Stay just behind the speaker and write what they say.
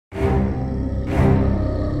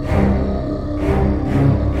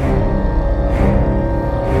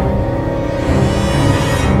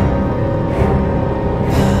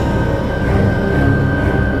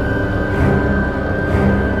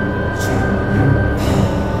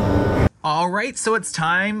All right, so it's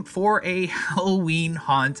time for a Halloween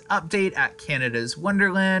haunt update at Canada's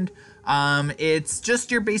Wonderland. It's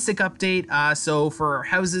just your basic update. So for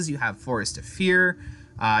houses, you have Forest of Fear,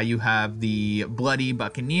 you have the Bloody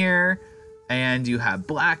Buccaneer, and you have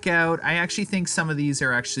Blackout. I actually think some of these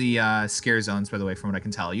are actually scare zones, by the way, from what I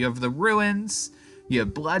can tell. You have the Ruins, you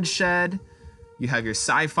have Bloodshed, you have your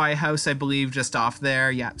Sci-Fi House, I believe, just off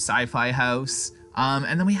there. Yeah, Sci-Fi House.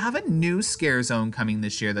 And then we have a new scare zone coming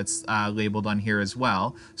this year that's labeled on here as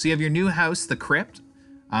well. So you have your new house, the Crypt,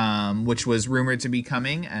 which was rumored to be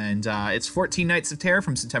coming, and it's 14 Nights of Terror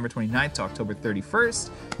from September 29th to October 31st.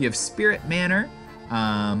 You have Spirit Manor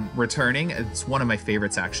returning. It's one of my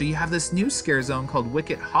favorites, actually. You have this new scare zone called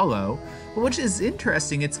Wicket Hollow, which is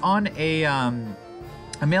interesting. It's on a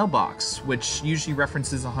mailbox, which usually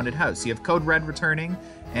references a haunted house. You have Code Red returning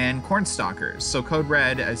and Cornstalkers. So Code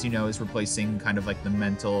Red, as you know, is replacing kind of like the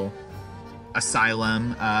mental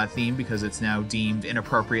asylum theme, because it's now deemed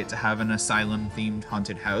inappropriate to have an asylum-themed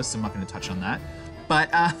haunted house. I'm not going to touch on that.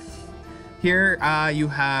 But here you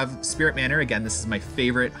have Spirit Manor. Again, this is my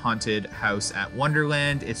favorite haunted house at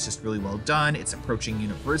Wonderland. It's just really well done. It's approaching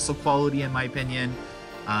Universal quality, in my opinion.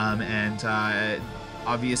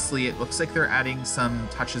 Obviously, it looks like they're adding some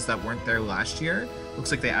touches that weren't there last year. Looks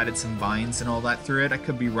like they added some vines and all that through it. I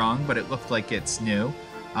could be wrong, but it looked like it's new.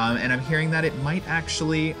 And I'm hearing that it might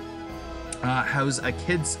actually house a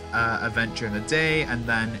kids event during the day and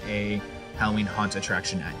then a Halloween haunt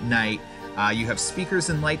attraction at night. You have speakers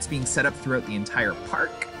and lights being set up throughout the entire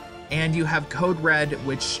park. And you have Code Red,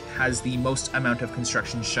 which has the most amount of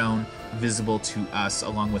construction shown visible to us,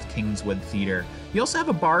 along with Kingswood Theater. You also have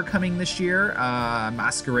a bar coming this year, a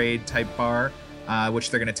masquerade type bar, which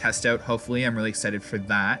they're going to test out, hopefully. I'm really excited for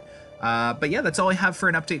that. But yeah, that's all I have for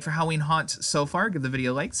an update for Halloween Haunt so far. Give the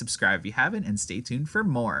video a like, subscribe if you haven't, and stay tuned for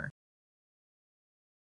more.